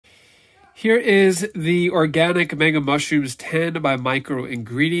Here is the organic mega mushrooms 10 by micro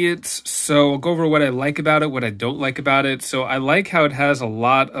ingredients. So I'll go over what I like about it, what I don't like about it. So I like how it has a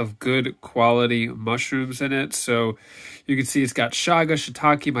lot of good quality mushrooms in it. So you can see it's got chaga,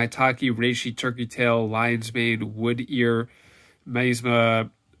 shiitake, maitake, reishi, turkey tail, lion's mane, wood ear, mesma,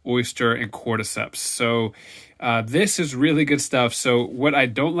 oyster, and cordyceps. So this is really good stuff. So what I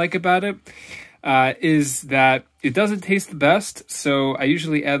don't like about it is that it doesn't taste the best. So I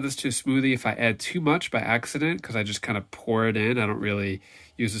usually add this to a smoothie if I add too much by accident, because I just kind of pour it in. I don't really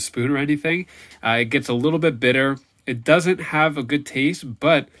use a spoon or anything. It gets a little bit bitter. It doesn't have a good taste,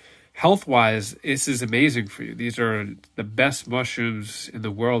 but health-wise, this is amazing for you. These are the best mushrooms in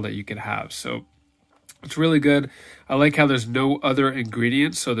the world that you can have. So it's really good. I like how there's no other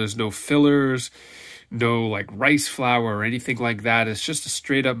ingredients. So there's no fillers, no like rice flour or anything like that. It's just a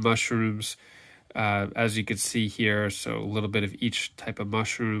straight up mushrooms. As you can see here, so a little bit of each type of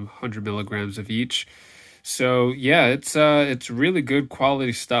mushroom, 100 milligrams of each. So yeah, it's really good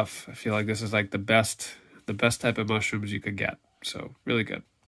quality stuff. I feel like this is like the best type of mushrooms you could get. So really good.